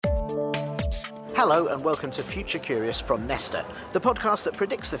Hello and welcome to Future Curious from Nesta, the podcast that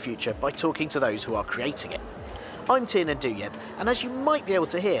predicts the future by talking to those who are creating it. I'm Tiernan Douieb, and as you might be able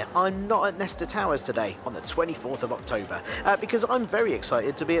to hear, I'm not at Nesta Towers today on the 24th of October, because I'm very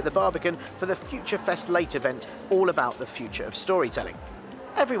excited to be at the Barbican for the Future Fest Late event all about the future of storytelling.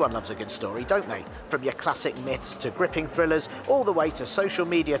 Everyone loves a good story, don't they? From your classic myths to gripping thrillers, all the way to social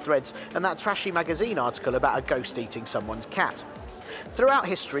media threads and that trashy magazine article about a ghost eating someone's cat. Throughout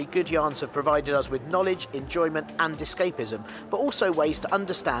history, good yarns have provided us with knowledge, enjoyment and escapism, but also ways to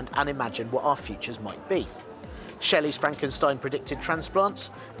understand and imagine what our futures might be. Shelley's Frankenstein predicted transplants,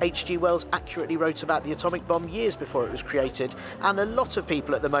 H.G. Wells accurately wrote about the atomic bomb years before it was created, and a lot of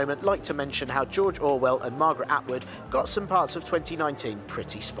people at the moment like to mention how George Orwell and Margaret Atwood got some parts of 2019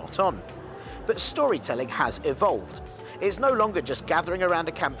 pretty spot on. But storytelling has evolved. It's no longer just gathering around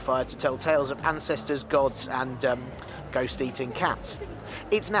a campfire to tell tales of ancestors, gods and ghost-eating cats.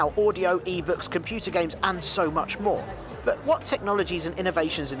 It's now audio, ebooks, computer games and so much more. But what technologies and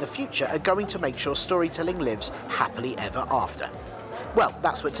innovations in the future are going to make sure storytelling lives happily ever after? Well,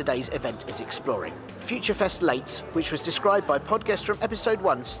 that's what today's event is exploring. FutureFest Lates, which was described by podcast from episode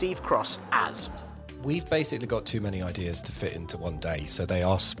 1, Steve Cross, as... We've basically got too many ideas to fit into one day, so they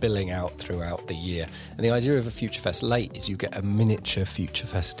are spilling out throughout the year. And the idea of a FutureFest Late is you get a miniature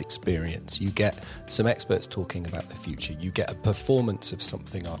FutureFest experience. You get some experts talking about the future. You get a performance of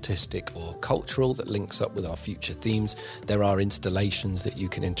something artistic or cultural that links up with our future themes. There are installations that you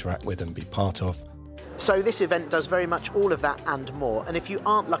can interact with and be part of. So this event does very much all of that and more, and if you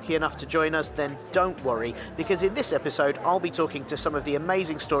aren't lucky enough to join us, then don't worry, because in this episode I'll be talking to some of the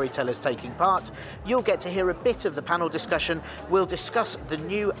amazing storytellers taking part. You'll get to hear a bit of the panel discussion, we'll discuss the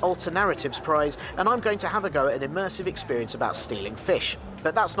new Alter-Narratives Prize, and I'm going to have a go at an immersive experience about stealing fish.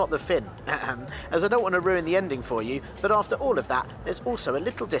 But that's not the fin, as I don't want to ruin the ending for you, but after all of that, there's also a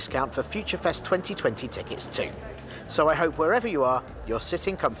little discount for FutureFest 2020 tickets too. So I hope wherever you are, you're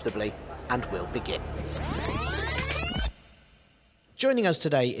sitting comfortably, and we'll begin. Joining us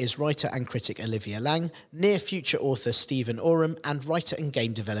today is writer and critic Olivia Laing, near-future author Stephen Oram, and writer and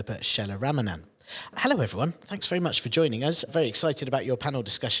game developer Shella Ramanan. Hello everyone, thanks very much for joining us. Very excited about your panel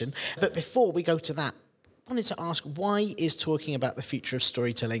discussion. But before we go to that, I wanted to ask, why is talking about the future of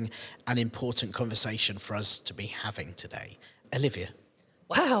storytelling an important conversation for us to be having today? Olivia?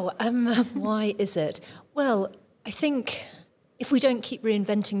 Wow, why is it? Well, I think... if we don't keep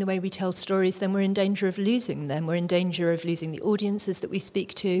reinventing the way we tell stories, then we're in danger of losing them. We're in danger of losing the audiences that we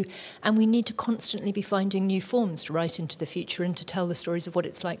speak to, and we need to constantly be finding new forms to write into the future and to tell the stories of what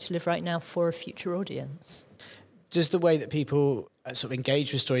it's like to live right now for a future audience. Does the way that people sort of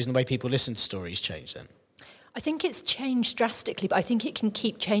engage with stories and the way people listen to stories change then? I think it's changed drastically, but I think it can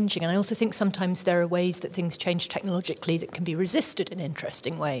keep changing. And I also think sometimes there are ways that things change technologically that can be resisted in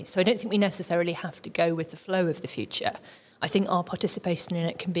interesting ways. So I don't think we necessarily have to go with the flow of the future. I think our participation in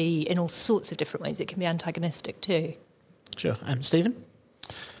it can be in all sorts of different ways. It can be antagonistic too. Sure. Stephen?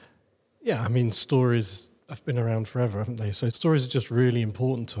 Yeah, I mean, stories have been around forever, haven't they? So stories are just really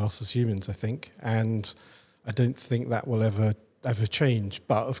important to us as humans, I think. And I don't think that will ever change.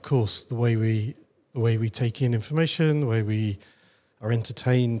 But of course, the way we take in information, the way we are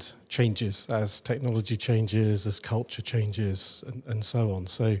entertained changes as technology changes, as culture changes, and so on.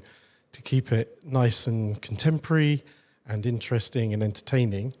 So to keep it nice and contemporary and interesting and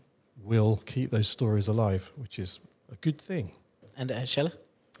entertaining will keep those stories alive, which is a good thing. And Shella?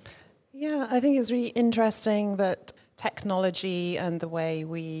 Yeah, I think it's really interesting that technology and the way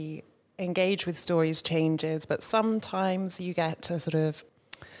we engage with stories changes, but sometimes you get a sort of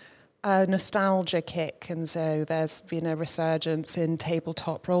a nostalgia kick, and so there's been a resurgence in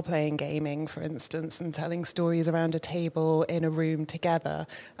tabletop role-playing gaming, for instance, and telling stories around a table in a room together,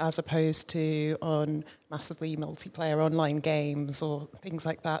 as opposed to on massively multiplayer online games or things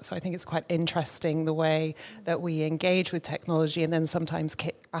like that. So I think it's quite interesting the way that we engage with technology and then sometimes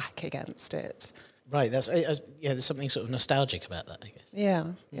kick back against it. Right, there's something sort of nostalgic about that, I guess.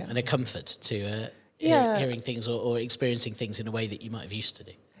 Yeah. And a comfort to hearing things or experiencing things in a way that you might have used to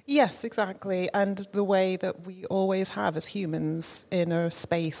do. Yes, exactly. And the way that we always have as humans in a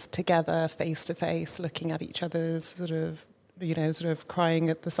space together, face to face, looking at each other's sort of crying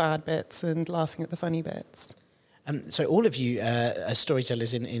at the sad bits and laughing at the funny bits. So all of you are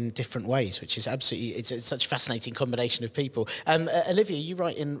storytellers in different ways, which is absolutely, it's such a fascinating combination of people. Olivia, you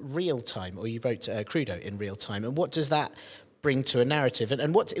write in real time, or you wrote Crudo in real time. And what does that bring to a narrative?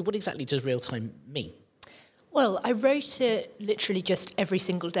 And what exactly does real time mean? Well, I wrote it literally just every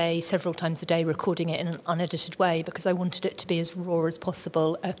single day, several times a day, recording it in an unedited way because I wanted it to be as raw as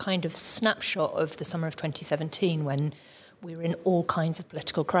possible, a kind of snapshot of the summer of 2017 when we were in all kinds of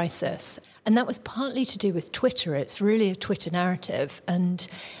political crisis. And that was partly to do with Twitter. It's really a Twitter narrative. And,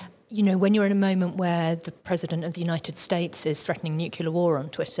 you know, when you're in a moment where the President of the United States is threatening nuclear war on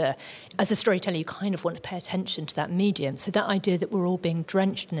Twitter, as a storyteller, you kind of want to pay attention to that medium. So that idea that we're all being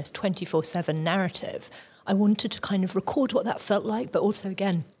drenched in this 24/7 narrative, I wanted to kind of record what that felt like, but also,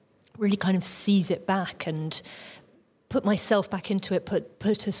 again, really kind of seize it back and put myself back into it,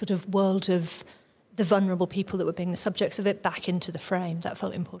 put a sort of world of the vulnerable people that were being the subjects of it back into the frame. That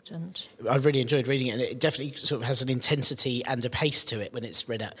felt important. I've really enjoyed reading it, and it definitely sort of has an intensity and a pace to it when it's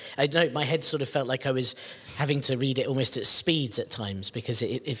read out. I know my head sort of felt like I was having to read it almost at speeds at times because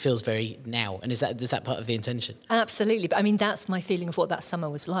it feels very now. And is that part of the intention? Absolutely. But I mean, that's my feeling of what that summer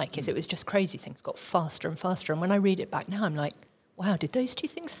was like, is it was just crazy. Things got faster and faster. And when I read it back now, I'm like, wow, did those two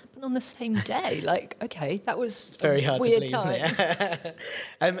things happen on the same day? Like, okay, that was very hard weird to believe, time.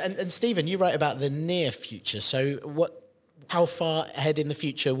 Isn't it? And Stephen, you write about the near future. So how far ahead in the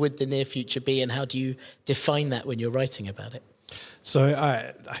future would the near future be, and how do you define that when you're writing about it? So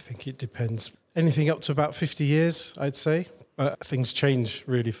I think it depends. Anything up to about 50 years, I'd say. But things change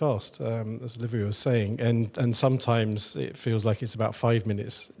really fast, as Olivia was saying, and sometimes it feels like it's about 5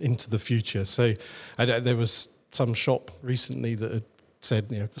 minutes into the future. So there was some shop recently that had said,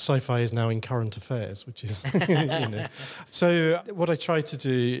 you know, sci-fi is now in current affairs, which is, you know. So what I try to do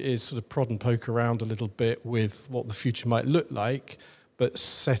is sort of prod and poke around a little bit with what the future might look like, but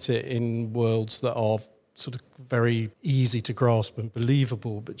set it in worlds that are sort of very easy to grasp and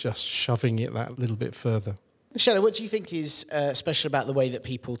believable, but just shoving it that little bit further. Shella, what do you think is special about the way that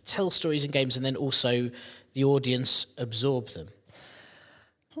people tell stories in games and then also the audience absorb them?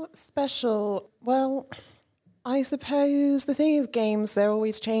 What's special? Well, I suppose the thing is games, they're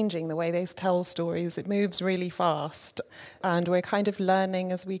always changing the way they tell stories. It moves really fast. And we're kind of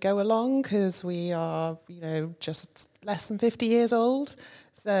learning as we go along because we are, you know, just less than 50 years old.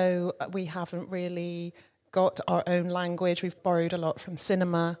 So we haven't really got our own language. We've borrowed a lot from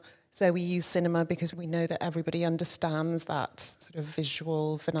cinema. So we use cinema because we know that everybody understands that sort of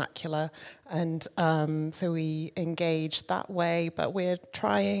visual vernacular. And so we engage that way, but we're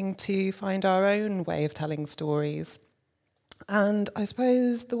trying to find our own way of telling stories. And I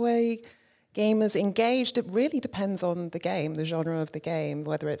suppose the way gamers engaged, it really depends on the game, the genre of the game,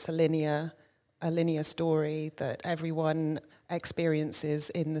 whether it's a linear story that everyone experiences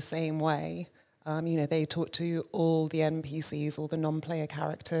in the same way. You know, they talk to all the NPCs, all the non-player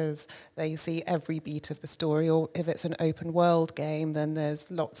characters. They see every beat of the story. Or if it's an open world game, then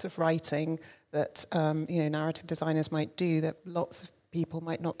there's lots of writing that, you know, narrative designers might do that lots of people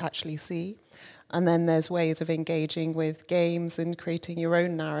might not actually see. And then there's ways of engaging with games and creating your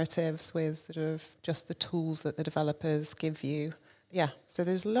own narratives with sort of just the tools that the developers give you. Yeah, so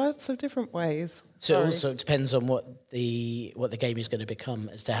there's lots of different ways. So it also depends on what the game is going to become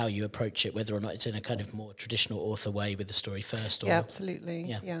as to how you approach it, whether or not it's in a kind of more traditional author way with the story first. Or, yeah,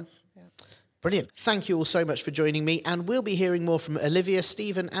 absolutely. Yeah. Brilliant. Thank you all so much for joining me, and we'll be hearing more from Olivia,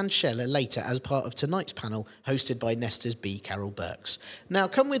 Stephen and Shella later as part of tonight's panel hosted by Nesta's B. Carol Burks. Now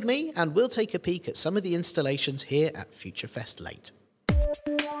come with me and we'll take a peek at some of the installations here at Future Fest Late.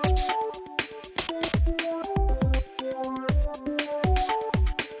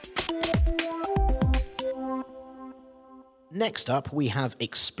 Next up, we have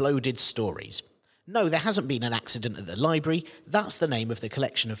Exploded Stories. No, there hasn't been an accident at the library. That's the name of the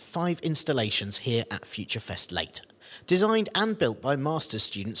collection of 5 installations here at Future Fest Late, designed and built by master's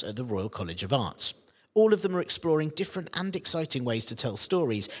students at the Royal College of Arts. All of them are exploring different and exciting ways to tell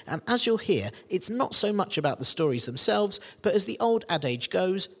stories, and as you'll hear, it's not so much about the stories themselves, but as the old adage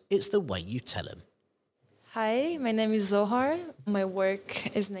goes, it's the way you tell them. Hi, my name is Zohar. My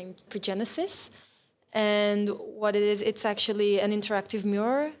work is named Pregenesis. And what it is, it's actually an interactive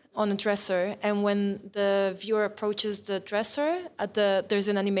mirror on a dresser. And when the viewer approaches the dresser, there's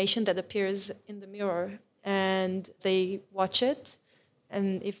an animation that appears in the mirror. And they watch it.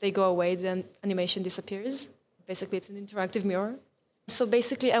 And if they go away, the animation disappears. Basically, it's an interactive mirror. So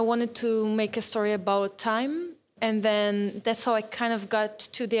basically, I wanted to make a story about time. And then that's how I kind of got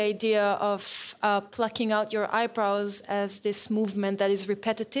to the idea of plucking out your eyebrows as this movement that is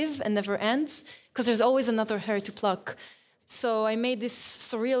repetitive and never ends, because there's always another hair to pluck. So I made this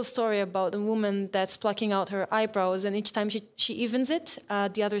surreal story about a woman that's plucking out her eyebrows, and each time she evens it,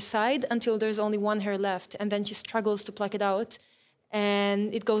 the other side, until there's only one hair left, and then she struggles to pluck it out.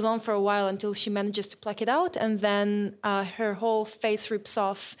 And it goes on for a while until she manages to pluck it out, and then her whole face rips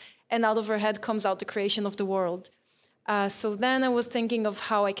off, and out of her head comes out the creation of the world. So then I was thinking of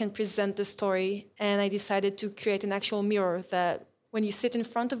how I can present the story, and I decided to create an actual mirror that when you sit in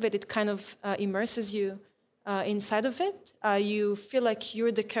front of it, it kind of immerses you inside of it. You feel like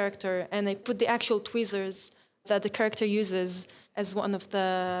you're the character, and they put the actual tweezers that the character uses as one of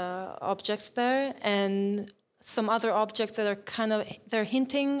the objects there, and some other objects that are they're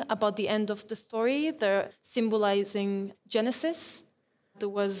hinting about the end of the story. They're symbolizing Genesis. There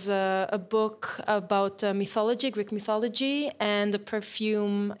was a book about mythology, Greek mythology, and a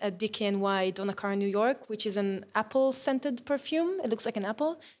perfume at DKNY Donna Karan, New York, which is an apple-scented perfume. It looks like an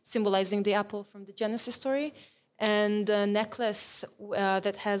apple, symbolizing the apple from the Genesis story. And a necklace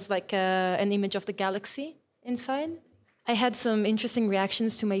that has like an image of the galaxy inside. I had some interesting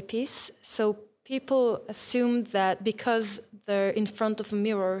reactions to my piece. So people assumed that because they're in front of a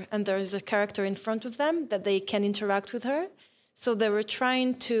mirror and there's a character in front of them, that they can interact with her. So they were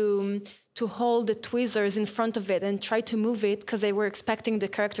trying to hold the tweezers in front of it and try to move it because they were expecting the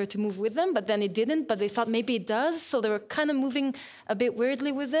character to move with them, but then it didn't, but they thought maybe it does. So they were kind of moving a bit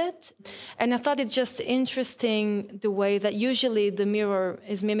weirdly with it. And I thought it's just interesting the way that usually the mirror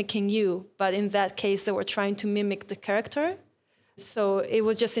is mimicking you, but in that case, they were trying to mimic the character. So it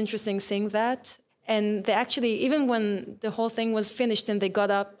was just interesting seeing that. And they actually, even when the whole thing was finished and they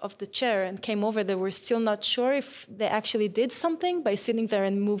got up off the chair and came over, they were still not sure if they actually did something by sitting there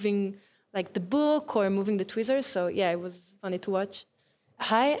and moving like the book or moving the tweezers. So yeah, it was funny to watch.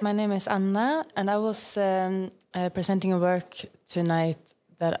 Hi, my name is Anna, and I was presenting a work tonight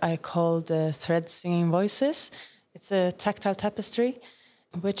that I called Thread Singing Voices. It's a tactile tapestry,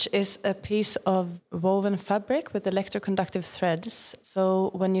 which is a piece of woven fabric with electroconductive threads.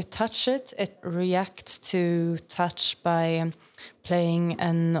 So when you touch it, it reacts to touch by playing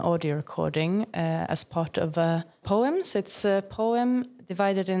an audio recording as part of a poem. So it's a poem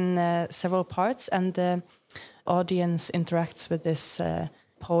divided in several parts, and the audience interacts with this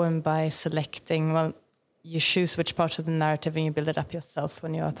poem by selecting, well, you choose which part of the narrative and you build it up yourself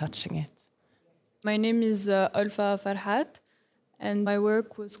when you are touching it. My name is Alfa Farhat, and my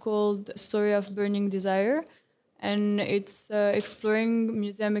work was called Story of Burning Desire, and it's exploring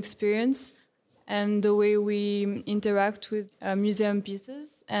museum experience and the way we interact with museum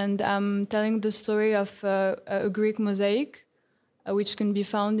pieces. And I'm telling the story of a Greek mosaic, which can be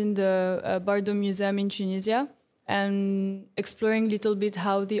found in the Bardo Museum in Tunisia, and exploring a little bit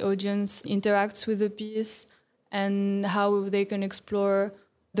how the audience interacts with the piece and how they can explore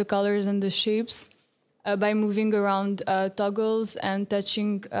the colors and the shapes by moving around toggles and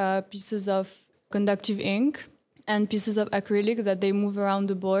touching pieces of conductive ink and pieces of acrylic that they move around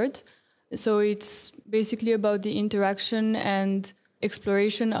the board. So it's basically about the interaction and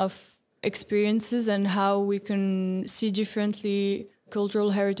exploration of experiences and how we can see differently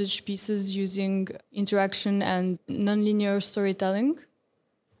cultural heritage pieces using interaction and nonlinear storytelling.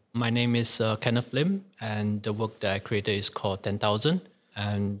 My name is Kenneth Lim, and the work that I created is called 10,000.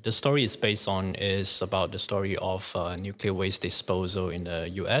 And the story it's based on is about the story of nuclear waste disposal in the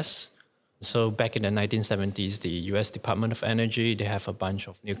US. So back in the 1970s, the US Department of Energy, they have a bunch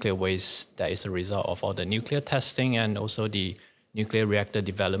of nuclear waste that is a result of all the nuclear testing and also the nuclear reactor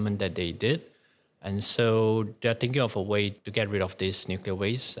development that they did. And so they're thinking of a way to get rid of this nuclear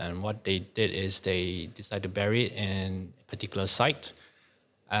waste. And what they did is they decided to bury it in a particular site.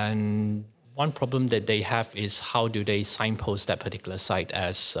 And one problem that they have is how do they signpost that particular site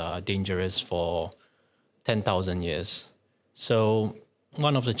as dangerous for 10,000 years. So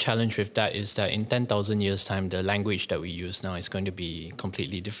one of the challenge with that is that in 10,000 years' time, the language that we use now is going to be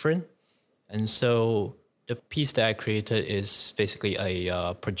completely different. And so the piece that I created is basically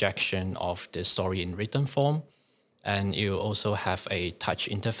a projection of the story in written form. And you also have a touch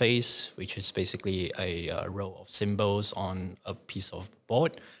interface, which is basically a row of symbols on a piece of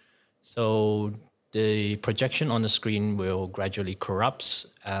board. So the projection on the screen will gradually corrupt.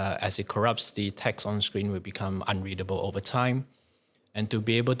 As it corrupts, the text on screen will become unreadable over time. And to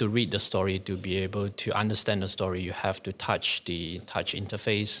be able to read the story, to be able to understand the story, you have to touch the touch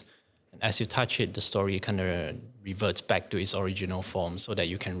interface. And as you touch it, the story kind of reverts back to its original form so that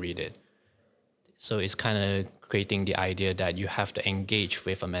you can read it. So it's kind of creating the idea that you have to engage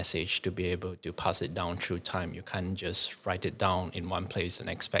with a message to be able to pass it down through time. You can't just write it down in one place and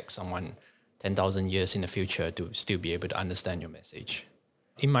expect someone 10,000 years in the future to still be able to understand your message.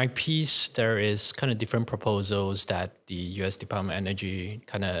 In my piece, there is kind of different proposals that the US Department of Energy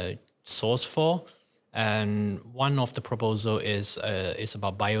kind of sourced for. And one of the proposal is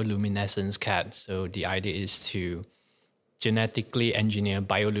about bioluminescence cat. So the idea is to genetically engineer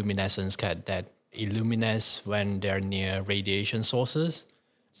bioluminescence cat that illuminates when they're near radiation sources.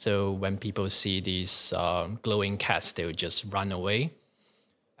 So when people see these glowing cats, they will just run away.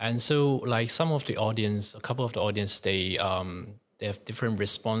 And so like a couple of the audience, they have different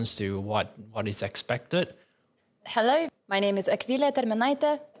response to what is expected. Hello, my name is Akvile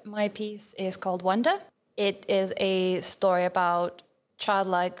Termenaite. My piece is called Wonder. It is a story about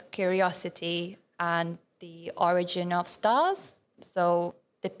childlike curiosity and the origin of stars. So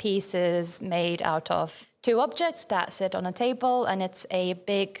the piece is made out of two objects that sit on a table, and it's a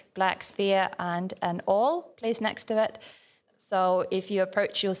big black sphere and an awl placed next to it. So if you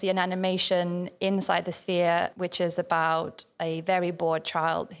approach, you'll see an animation inside the sphere, which is about a very bored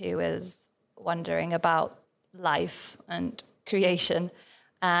child who is wondering about life and creation.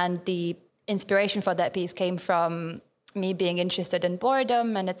 And the inspiration for that piece came from me being interested in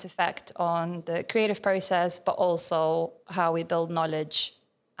boredom and its effect on the creative process, but also how we build knowledge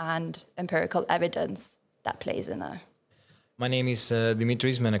and empirical evidence that plays in there. My name is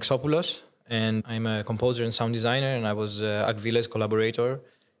Dimitris Menexopoulos, and I'm a composer and sound designer, and I was Akvile's collaborator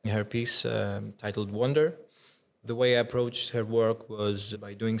in her piece titled Wonder. The way I approached her work was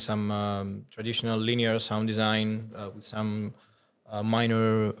by doing some traditional linear sound design with some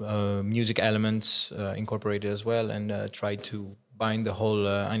minor music elements incorporated as well, and tried to bind the whole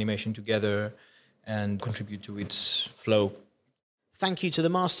animation together and contribute to its flow. Thank you to the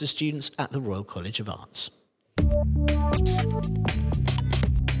master's students at the Royal College of Arts.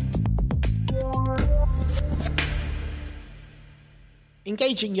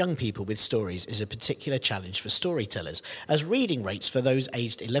 Engaging young people with stories is a particular challenge for storytellers, as reading rates for those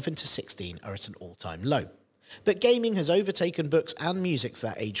aged 11 to 16 are at an all-time low. But gaming has overtaken books and music for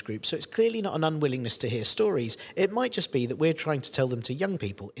that age group, so it's clearly not an unwillingness to hear stories. It might just be that we're trying to tell them to young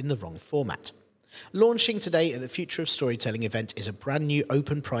people in the wrong format. Launching today at the Future of Storytelling event is a brand new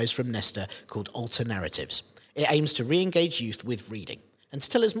open prize from Nesta called Alter Narratives. It aims to re-engage youth with reading. And to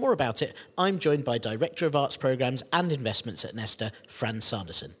tell us more about it, I'm joined by Director of Arts Programmes and Investments at Nesta, Fran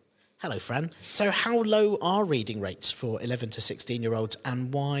Sanderson. Hello, Fran. So how low are reading rates for 11 to 16-year-olds,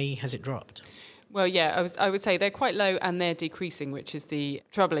 and why has it dropped? Well, yeah, I would say they're quite low and they're decreasing, which is the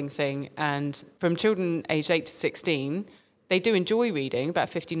troubling thing. And from children aged 8 to 16, they do enjoy reading. About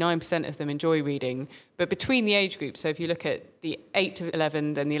 59% of them enjoy reading. But between the age groups, so if you look at the 8 to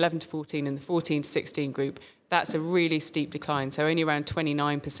 11, then the 11 to 14 and the 14 to 16 group, that's a really steep decline. So only around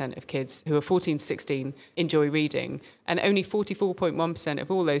 29% of kids who are 14 to 16 enjoy reading. And only 44.1% of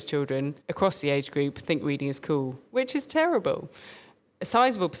all those children across the age group think reading is cool, which is terrible. A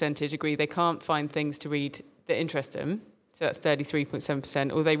sizable percentage agree they can't find things to read that interest them. So that's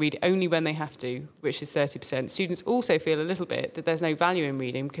 33.7%, or they read only when they have to, which is 30%. Students also feel a little bit that there's no value in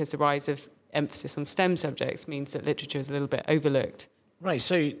reading because the rise of emphasis on STEM subjects means that literature is a little bit overlooked. Right,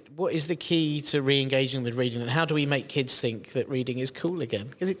 so what is the key to re-engaging with reading, and how do we make kids think that reading is cool again?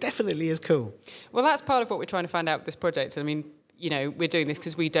 Because it definitely is cool. Well, that's part of what we're trying to find out with this project. I mean, you know, we're doing this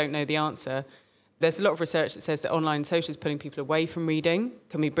because we don't know the answer. There's a lot of research that says that online social is pulling people away from reading.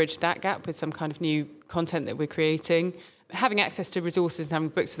 Can we bridge that gap with some kind of new content that we're creating? Having access to resources and having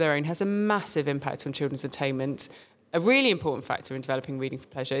books of their own has a massive impact on children's attainment. A really important factor in developing reading for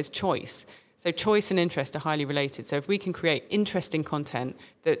pleasure is choice. So choice and interest are highly related. So if we can create interesting content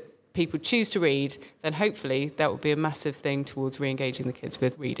that people choose to read, then hopefully that will be a massive thing towards re-engaging the kids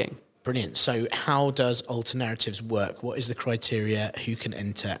with reading. Brilliant. So how does Alter Narratives work? What is the criteria? Who can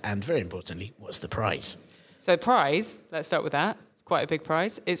enter? And very importantly, what's the prize? So prize, let's start with that. It's quite a big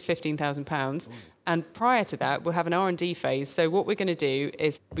prize. It's £15,000. And prior to that, we'll have an R&D phase. So what we're going to do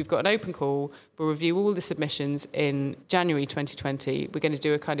is we've got an open call. We'll review all the submissions in January 2020. We're going to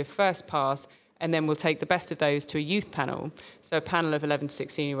do a kind of first pass, and then we'll take the best of those to a youth panel. So a panel of 11 to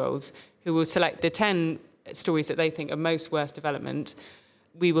 16-year-olds who will select the 10 stories that they think are most worth development.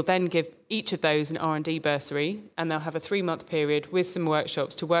 We will then give each of those an R&D bursary, and they'll have a 3-month period with some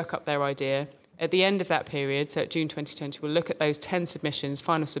workshops to work up their idea. At the end of that period, so at June 2020, we'll look at those 10 submissions,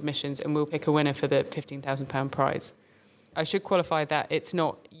 final submissions, and we'll pick a winner for the £15,000 prize. I should qualify that it's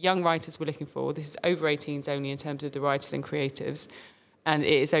not young writers we're looking for. This is over 18s only in terms of the writers and creatives. And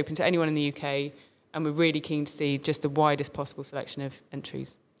it is open to anyone in the UK. And we're really keen to see just the widest possible selection of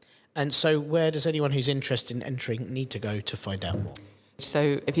entries. And so where does anyone who's interested in entering need to go to find out more?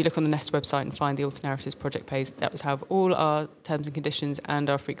 So if you look on the Nest website and find the Alter Narratives project page, that will have all our terms and conditions and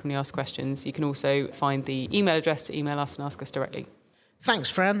our frequently asked questions. You can also find the email address to email us and ask us directly. Thanks,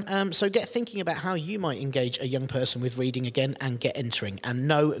 Fran. So get thinking about how you might engage a young person with reading again and get entering. And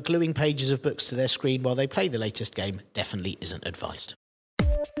no, gluing pages of books to their screen while they play the latest game definitely isn't advised.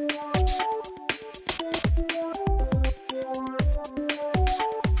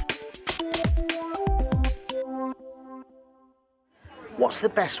 What's the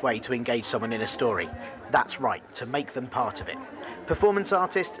best way to engage someone in a story? That's right, to make them part of it. Performance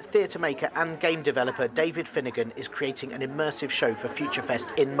artist, theatre maker and game developer David Finnegan is creating an immersive show for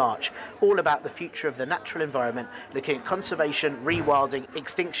FutureFest in March, all about the future of the natural environment, looking at conservation, rewilding,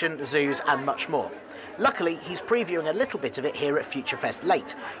 extinction, zoos and much more. Luckily, he's previewing a little bit of it here at FutureFest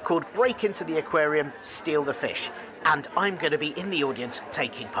Late, called Break Into the Aquarium, Steal the Fish. And I'm going to be in the audience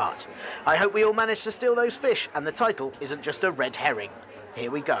taking part. I hope we all manage to steal those fish, and the title isn't just a red herring. Here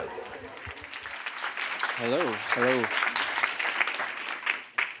we go. Hello.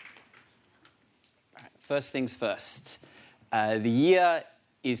 First things first. The year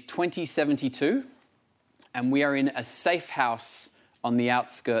is 2072, and we are in a safe house on the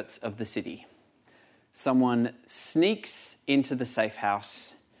outskirts of the city. Someone sneaks into the safe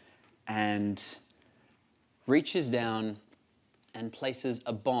house and reaches down and places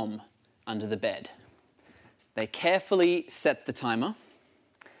a bomb under the bed. They carefully set the timer,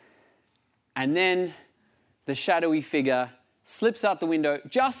 and then the shadowy figure slips out the window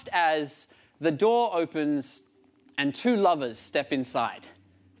just as the door opens and two lovers step inside,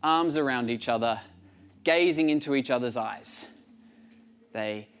 arms around each other, gazing into each other's eyes.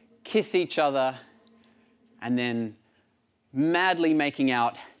 They kiss each other, and then, madly making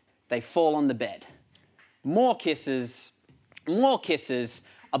out, they fall on the bed. More kisses,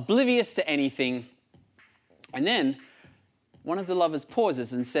 oblivious to anything. And then one of the lovers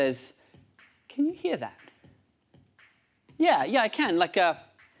pauses and says, "Can you hear that?" Yeah, I can, like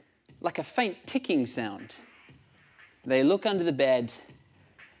a faint ticking sound. They look under the bed,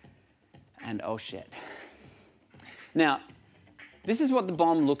 and oh shit. Now, this is what the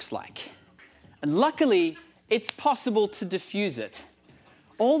bomb looks like. And luckily, it's possible to defuse it.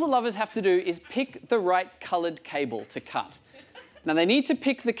 All the lovers have to do is pick the right coloured cable to cut. Now, they need to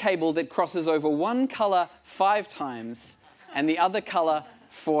pick the cable that crosses over one colour 5 times and the other colour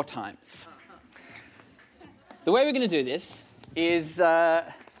 4 times. The way we're going to do this is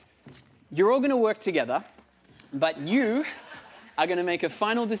you're all going to work together, but you are going to make a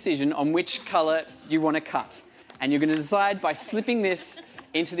final decision on which colour you want to cut. And you're going to decide by slipping this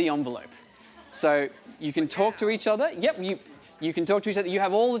into the envelope. So you can talk to each other. Yep, you can talk to each other. You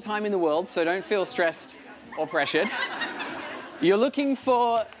have all the time in the world, so don't feel stressed or pressured. You're looking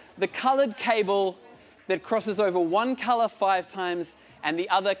for the coloured cable that crosses over one colour 5 times and the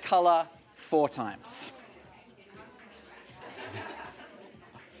other colour 4 times.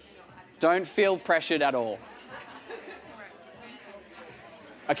 Don't feel pressured at all.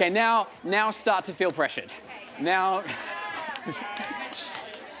 Okay, now start to feel pressured. Now...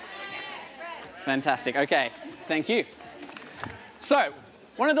 Fantastic. Okay, thank you. So,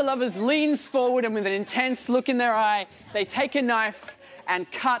 one of the lovers leans forward and with an intense look in their eye, they take a knife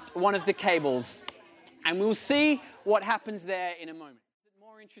and cut one of the cables. And we'll see what happens there in a moment. Is it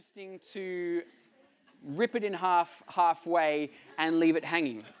more interesting to rip it in half, halfway, and leave it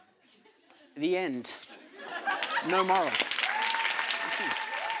hanging? The end. No moral.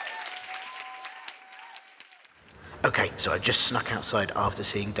 Okay, so I just snuck outside after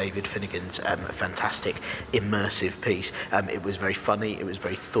seeing David Finnegan's fantastic immersive piece. It was very funny, it was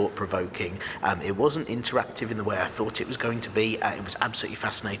very thought-provoking. It wasn't interactive in the way I thought it was going to be. It was absolutely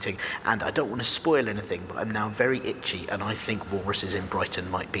fascinating, and I don't want to spoil anything, but I'm now very itchy, and I think Walruses in Brighton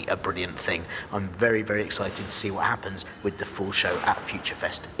might be a brilliant thing. I'm very, very excited to see what happens with the full show at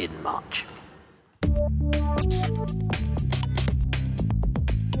FutureFest in March.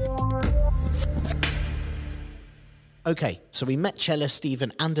 Okay, so we met Chella,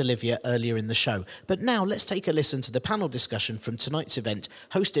 Stephen and Olivia earlier in the show, but now let's take a listen to the panel discussion from tonight's event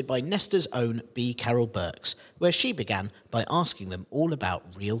hosted by Nesta's own B. Carol Burks, where she began by asking them all about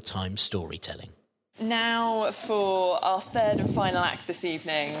real-time storytelling. Now for our third and final act this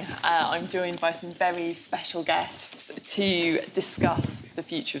evening, I'm joined by some very special guests to discuss the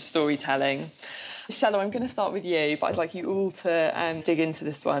future of storytelling. Shella, I'm going to start with you, but I'd like you all to dig into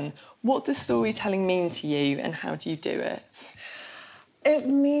this one. What does storytelling mean to you and how do you do it? It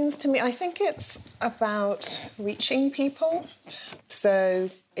means to me, I think it's about reaching people. So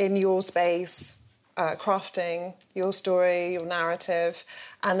in your space, crafting your story, your narrative,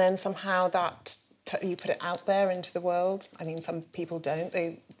 and then somehow that you put it out there into the world. I mean, some people don't.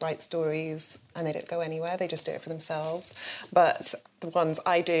 They write stories and they don't go anywhere. They just do it for themselves. But the ones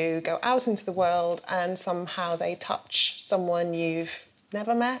I do go out into the world and somehow they touch someone you've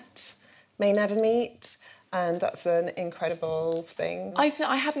never met, may never meet. And that's an incredible thing. I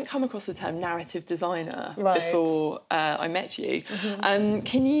hadn't come across the term narrative designer before I met you. Mm-hmm.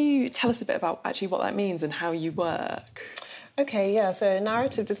 Can you tell us a bit about actually what that means and how you work? Okay, yeah, so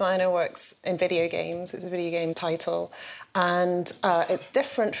narrative designer works in video games. It's a video game title. And it's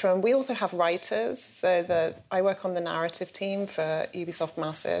different from... We also have writers. So I work on the narrative team for Ubisoft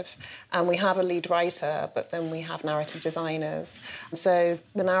Massive, and we have a lead writer, but then we have narrative designers. So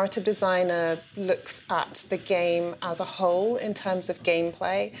the narrative designer looks at the game as a whole in terms of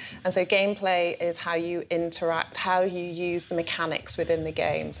gameplay. And so gameplay is how you interact, how you use the mechanics within the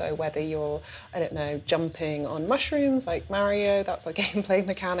game. So whether you're, I don't know, jumping on mushrooms like Mario, that's a gameplay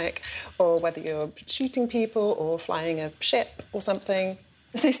mechanic, or whether you're shooting people or flying a ship or something.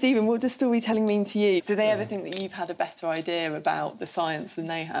 So, Stephen, what does storytelling mean to you? Do they ever think that you've had a better idea about the science than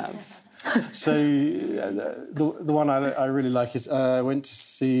they have? So the one I really like is I went to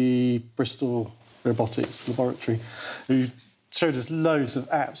see Bristol Robotics Laboratory, who showed us loads of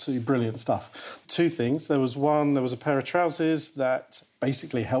absolutely brilliant stuff. Two things. There was a pair of trousers that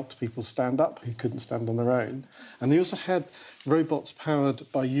basically helped people stand up who couldn't stand on their own. And they also had robots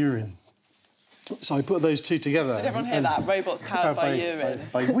powered by urine. So I put those two together. Did everyone hear that? Robots powered by urine.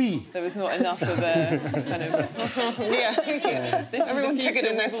 By we. There was not enough of a kind of... Yeah. Everyone took it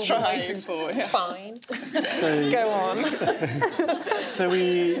in their stride. Yeah. Fine. So, go on. So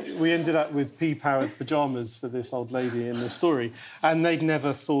we ended up with pea-powered pyjamas for this old lady in the story, and they'd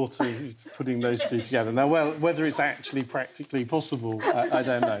never thought of putting those two together. Now, well, whether it's actually practically possible, I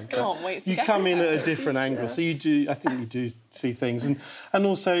don't know. Can't wait to you get come in there. at a different angle, so you do. I think you do see things, and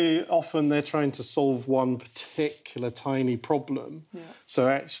also often they're trying to solve one particular tiny problem. Yeah. So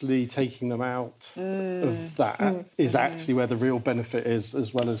actually taking them out of that is actually where the real benefit is,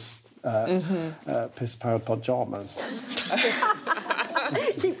 as well as piss-powered pyjamas.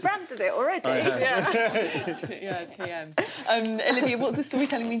 You've branded it already. Yeah, TM. Olivia, what does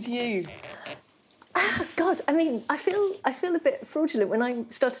storytelling mean to you? God, I mean, I feel a bit fraudulent. When I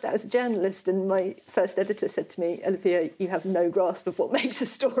started out as a journalist and my first editor said to me, Olivia, you have no grasp of what makes a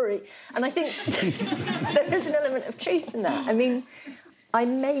story. And I think there is an element of truth in that. I mean, I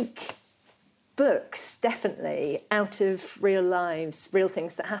make books, definitely, out of real lives, real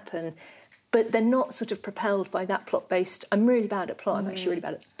things that happen, but they're not sort of propelled by that plot-based... I'm really bad at plot, I'm actually really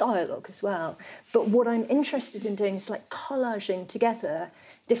bad at dialogue as well. But what I'm interested in doing is, like, collaging together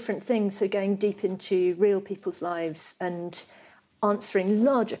different things, so going deep into real people's lives and answering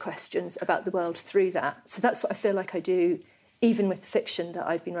larger questions about the world through that. So that's what I feel like I do, even with the fiction that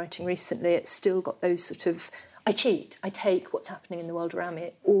I've been writing recently. It's still got those sort of... I cheat. I take what's happening in the world around me.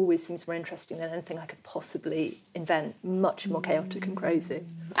 It always seems more interesting than anything I could possibly invent. Much more chaotic and crazy.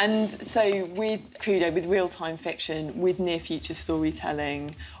 And so with Crudo, with real-time fiction, with near-future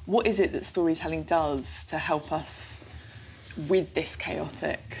storytelling, what is it that storytelling does to help us with this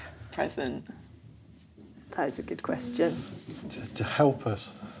chaotic present? That is a good question. To help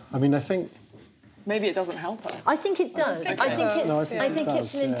us. I mean, I think... Maybe it doesn't help us. I think it does. Okay. I think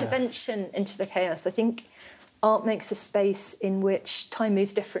it's an intervention into the chaos. I think art makes a space in which time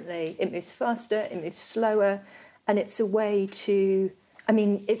moves differently. It moves faster, it moves slower, and it's a way to... I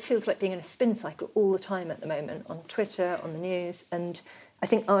mean, it feels like being in a spin cycle all the time at the moment, on Twitter, on the news, and I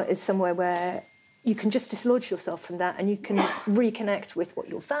think art is somewhere where you can just dislodge yourself from that and you can reconnect with what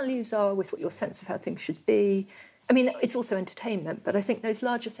your values are, with what your sense of how things should be. I mean, it's also entertainment, but I think those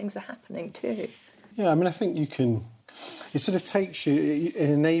larger things are happening too. Yeah, I mean, I think you can... It sort of takes you... It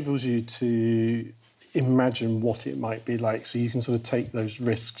enables you to imagine what it might be like, so you can sort of take those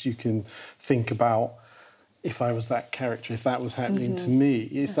risks. You can think about, if I was that character, if that was happening to me.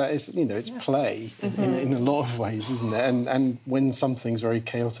 It's play in a lot of ways, isn't it? And when something's very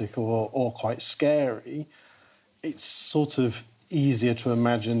chaotic or quite scary, it's sort of easier to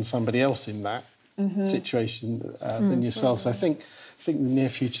imagine somebody else in that situation than yourself. So I think the near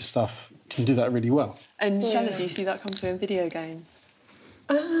future stuff can do that really well. And Shella, do you see that come through in video games?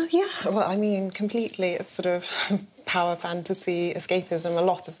 Yeah, well, I mean, completely. It's sort of power fantasy, escapism a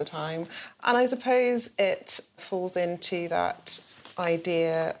lot of the time. And I suppose it falls into that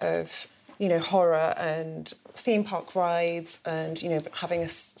idea of, horror and theme park rides and, having a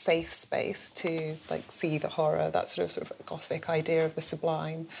safe space to, see the horror, that sort of gothic idea of the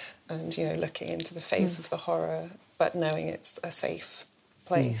sublime and, looking into the face of the horror, but knowing it's a safe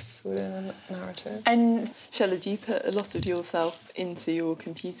place within a narrative. And Shella, do you put a lot of yourself into your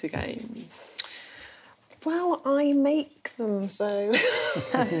computer games? Well, I make them, so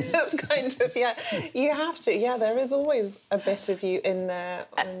that's kind of, you have to. Yeah, there is always a bit of you in there.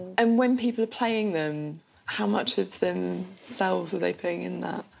 And when people are playing them, how much of themselves are they putting in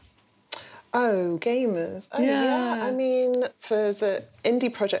that? Oh, gamers. Oh, yeah. I mean, for the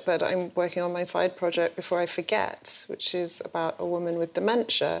indie project that I'm working on, my side project, Before I Forget, which is about a woman with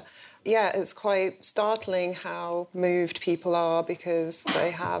dementia, yeah, it's quite startling how moved people are because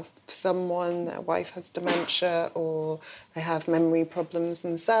they have someone, their wife has dementia, or they have memory problems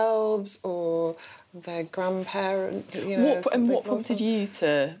themselves, or their grandparent, you know. What prompted you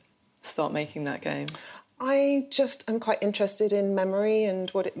to start making that game? I just am quite interested in memory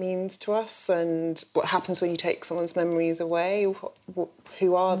and what it means to us and what happens when you take someone's memories away.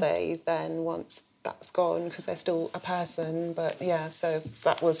 Who are they then once that's gone, because they're still a person. But yeah, so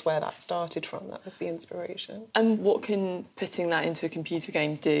that was where that started from. That was the inspiration. And what can putting that into a computer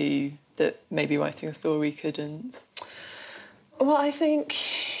game do that maybe writing a story couldn't? Well, I think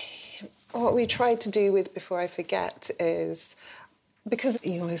what we tried to do with Before I Forget is, because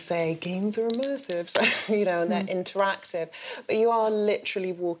you always say games are immersive, so, you know, and they're interactive, but you are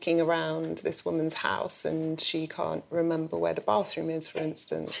literally walking around this woman's house and she can't remember where the bathroom is, for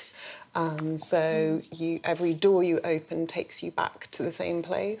instance. So every door you open takes you back to the same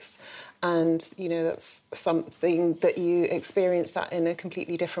place. And, you know, that's something that you experience that in a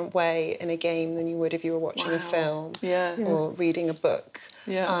completely different way in a game than you would if you were watching a film or reading a book.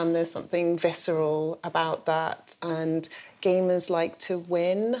 Yeah. There's something visceral about that. And gamers like to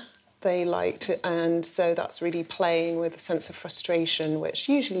win. They like to, and so that's really playing with a sense of frustration, which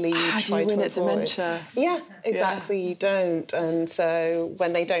usually you try to avoid. How do you win at dementia? Yeah, exactly. Yeah. You don't, and so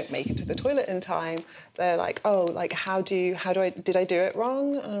when they don't make it to the toilet in time, they're like, "Oh, like did I do it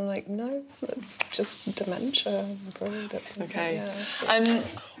wrong?" And I'm like, "No, it's just dementia, bro. That's okay." Yeah.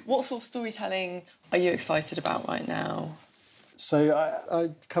 What sort of storytelling are you excited about right now? So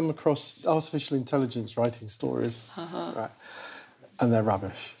I've come across artificial intelligence writing stories, right? And they're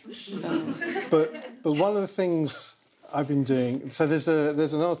rubbish. But one of the things I've been doing, so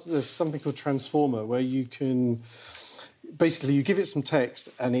there's something called Transformer where you can basically you give it some text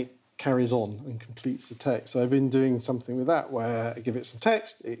and it carries on and completes the text. So I've been doing something with that where I give it some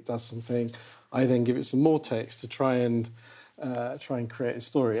text, it does something, I then give it some more text to try and create a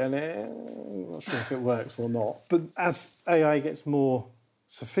story. And I'm not sure if it works or not. But as AI gets more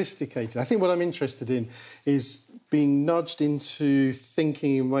sophisticated, I think what I'm interested in is being nudged into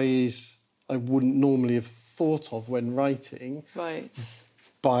thinking in ways I wouldn't normally have thought of when writing,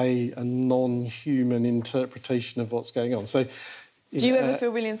 by a non-human interpretation of what's going on. So, do you ever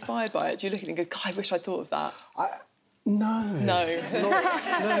feel really inspired by it? Do you look at it and go, God, I wish I thought of that? No. No.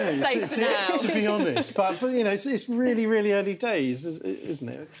 Safe now. To be honest. But you know, it's really, really early days, isn't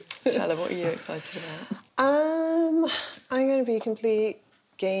it? Shella, what are you excited about? I'm going to be a complete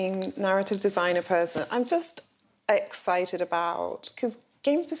game narrative designer person. I'm just excited about, because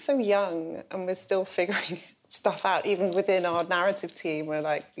games are so young and we're still figuring stuff out. Even within our narrative team, we're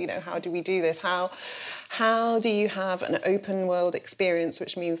like, you know, how do we do this? How do you have an open world experience,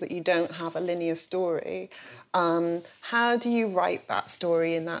 which means that you don't have a linear story? How do you write that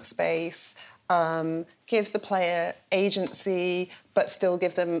story in that space? Give the player agency, but still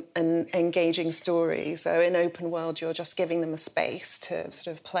give them an engaging story. So in open world, you're just giving them a space to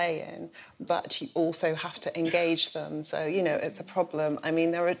sort of play in, but you also have to engage them. So, you know, it's a problem. I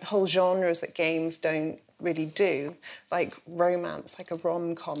mean, there are whole genres that games don't really do, like romance, like a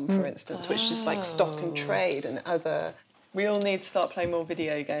rom-com, for instance, which is like stock and trade and other... We all need to start playing more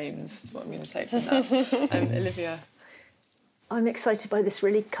video games, is what I'm going to take from that. Olivia? I'm excited by this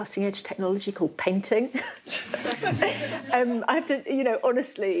really cutting-edge technology called painting. I have to, you know,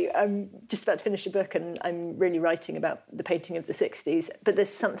 honestly, I'm just about to finish a book and I'm really writing about the painting of the 60s, but there's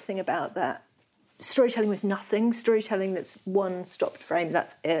something about that. Storytelling with nothing, storytelling that's one stopped frame,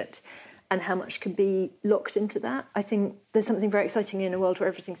 that's it, and how much can be locked into that. I think there's something very exciting in a world where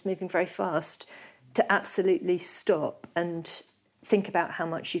everything's moving very fast to absolutely stop and think about how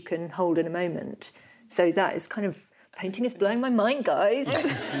much you can hold in a moment. So that is kind of... Painting is blowing my mind, guys.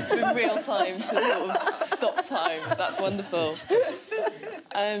 With real time to sort of stop time. That's wonderful.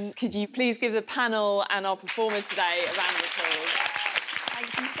 Could you please give the panel and our performers today a round of applause?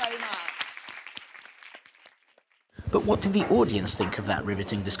 Thank you so much. But what did the audience think of that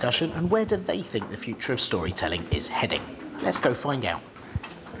riveting discussion, and where do they think the future of storytelling is heading? Let's go find out.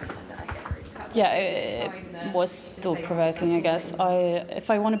 Yeah, it was thought-provoking, I guess. If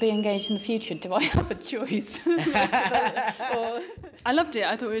I want to be engaged in the future, do I have a choice? I loved it.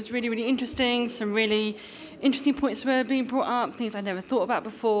 I thought it was really, really interesting. Some really interesting points were being brought up, things I'd never thought about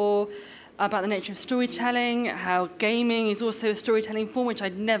before, about the nature of storytelling, how gaming is also a storytelling form, which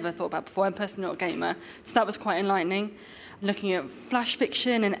I'd never thought about before. I'm personally not a gamer, so that was quite enlightening. Looking at flash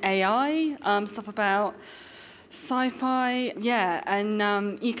fiction and AI, stuff about sci-fi, and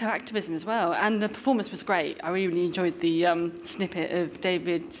eco-activism as well. And the performance was great. I really enjoyed the snippet of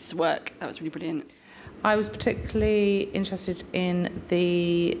David's work. That was really brilliant. I was particularly interested in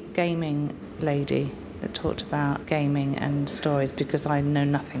the gaming lady that talked about gaming and stories, because I know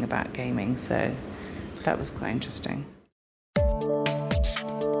nothing about gaming, so that was quite interesting.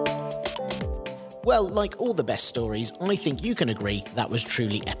 Well, like all the best stories, I think you can agree that was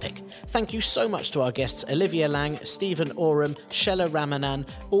truly epic. Thank you so much to our guests Olivia Lang, Stephen Oram, Shella Ramanan,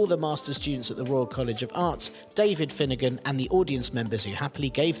 all the master students at the Royal College of Arts, David Finnegan, and the audience members who happily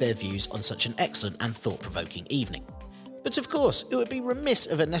gave their views on such an excellent and thought-provoking evening. But of course, it would be remiss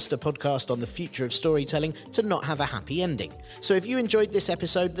of a Nesta podcast on the future of storytelling to not have a happy ending. So if you enjoyed this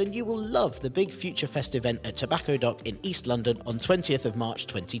episode, then you will love the big Future Fest event at Tobacco Dock in East London on 20th of March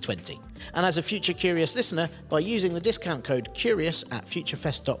 2020. And as a Future Curious listener, by using the discount code CURIOUS at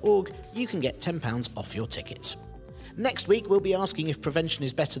futurefest.org, you can get £10 off your tickets. Next week, we'll be asking if prevention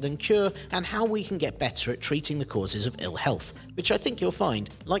is better than cure and how we can get better at treating the causes of ill health, which I think you'll find,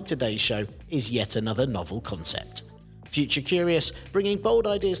 like today's show, is yet another novel concept. Future Curious, bringing bold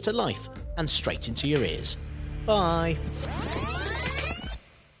ideas to life and straight into your ears. Bye.